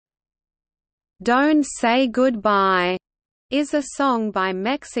"Don't Say Goodbye" is a song by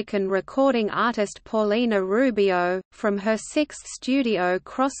Mexican recording artist Paulina Rubio, from her sixth studio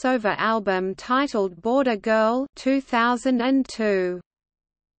crossover album titled Border Girl 2002.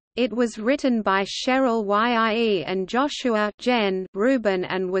 It was written by Cheryl Yee and Joshua Jen Rubin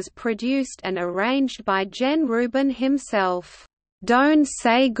and was produced and arranged by Jen Rubin himself. "Don't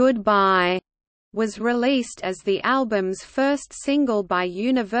Say Goodbye" was released as the album's first single by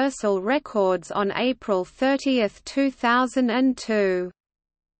Universal Records on April 30, 2002.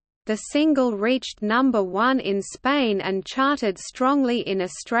 The single reached number 1 in Spain and charted strongly in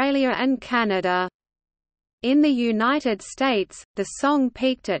Australia and Canada. In the United States, the song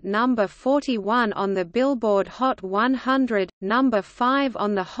peaked at number 41 on the Billboard Hot 100, number 5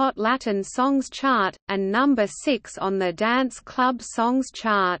 on the Hot Latin Songs chart, and number 6 on the Dance Club Songs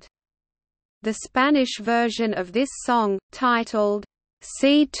chart. The Spanish version of this song, titled,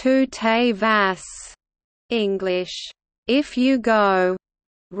 Si tu te vas, English, If You Go,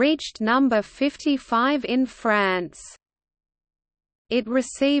 reached number 55 in France. It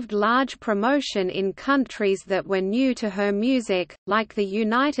received large promotion in countries that were new to her music, like the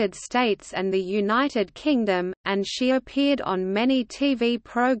United States and the United Kingdom, and she appeared on many TV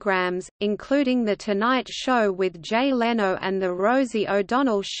programs, including The Tonight Show with Jay Leno and The Rosie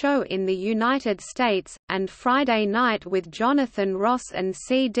O'Donnell Show in the United States, and Friday Night with Jonathan Ross and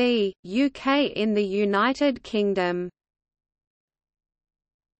CD, UK in the United Kingdom.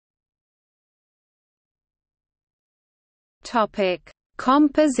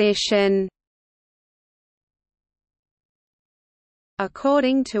 Composition.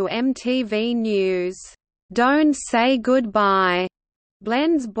 According to MTV News, "Don't Say Goodbye"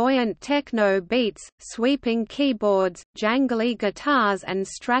 blends buoyant techno beats, sweeping keyboards, jangly guitars and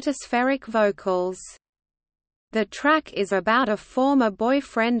stratospheric vocals. The track is about a former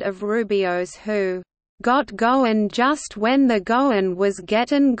boyfriend of Rubio's who "got goin' just when the goin' was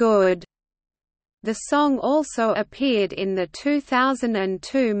gettin' good." The song also appeared in the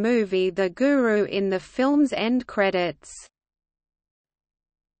 2002 movie The Guru in the film's end credits.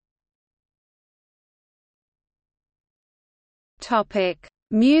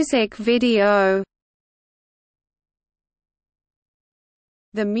 Music video.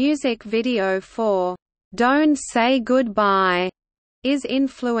 The music video for "Don't Say Goodbye" is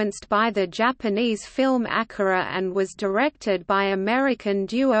influenced by the Japanese film Akira and was directed by American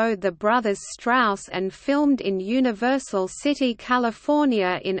duo the Brothers Strauss and filmed in Universal City,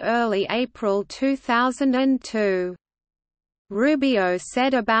 California in early April 2002. Rubio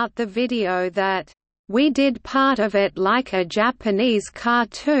said about the video that, "We did part of it like a Japanese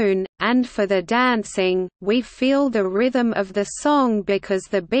cartoon, and for the dancing, we feel the rhythm of the song because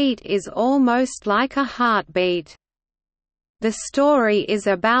the beat is almost like a heartbeat. The story is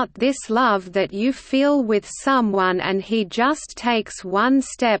about this love that you feel with someone and he just takes one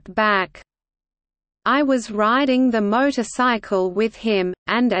step back. I was riding the motorcycle with him,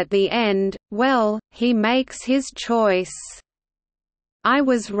 and at the end, well, he makes his choice. I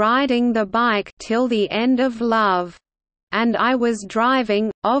was riding the bike till the end of love. And I was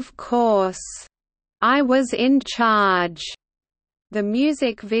driving, of course. I was in charge." The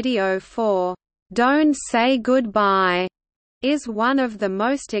music video for "Don't Say Goodbye" is one of the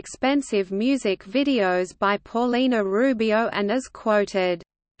most expensive music videos by Paulina Rubio and is quoted,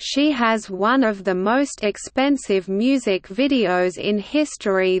 "She has one of the most expensive music videos in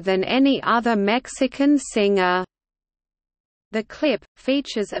history than any other Mexican singer." The clip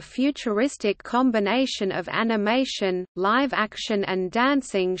features a futuristic combination of animation, live action and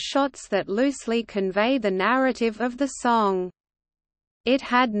dancing shots that loosely convey the narrative of the song. It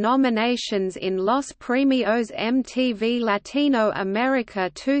had nominations in Los Premios MTV Latino America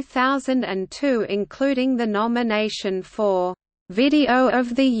 2002, including the nomination for Video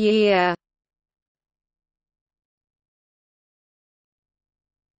of the Year.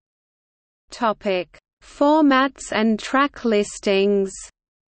 Topic: Formats and track listings.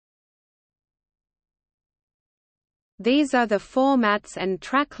 These are the formats and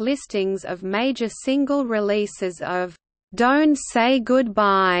track listings of major single releases of "Don't Say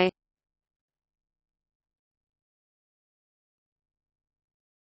Goodbye."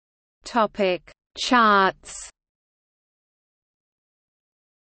 Topic: Charts.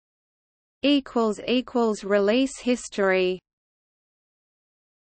 Release history.